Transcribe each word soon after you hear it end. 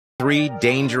3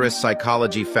 dangerous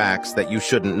psychology facts that you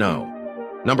shouldn't know.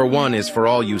 Number 1 is for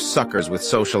all you suckers with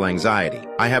social anxiety.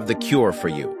 I have the cure for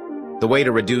you. The way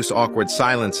to reduce awkward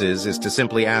silences is to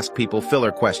simply ask people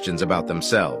filler questions about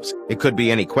themselves. It could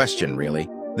be any question, really.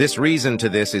 This reason to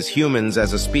this is humans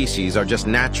as a species are just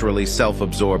naturally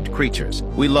self-absorbed creatures.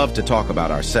 We love to talk about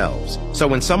ourselves. So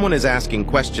when someone is asking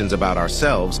questions about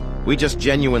ourselves, we just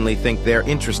genuinely think they're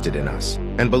interested in us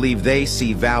and believe they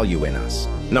see value in us.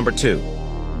 Number 2,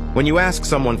 when you ask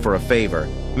someone for a favor,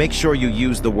 make sure you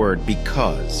use the word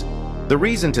because. The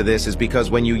reason to this is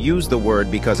because when you use the word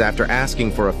because after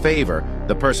asking for a favor,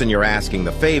 the person you're asking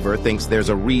the favor thinks there's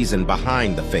a reason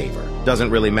behind the favor.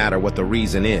 Doesn't really matter what the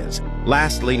reason is.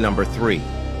 Lastly, number 3,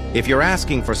 if you're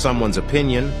asking for someone's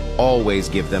opinion, always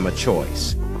give them a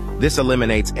choice. This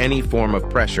eliminates any form of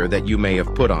pressure that you may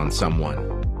have put on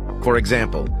someone. For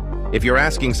example, if you're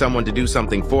asking someone to do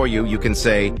something for you, you can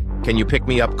say, "Can you pick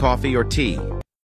me up coffee or tea?"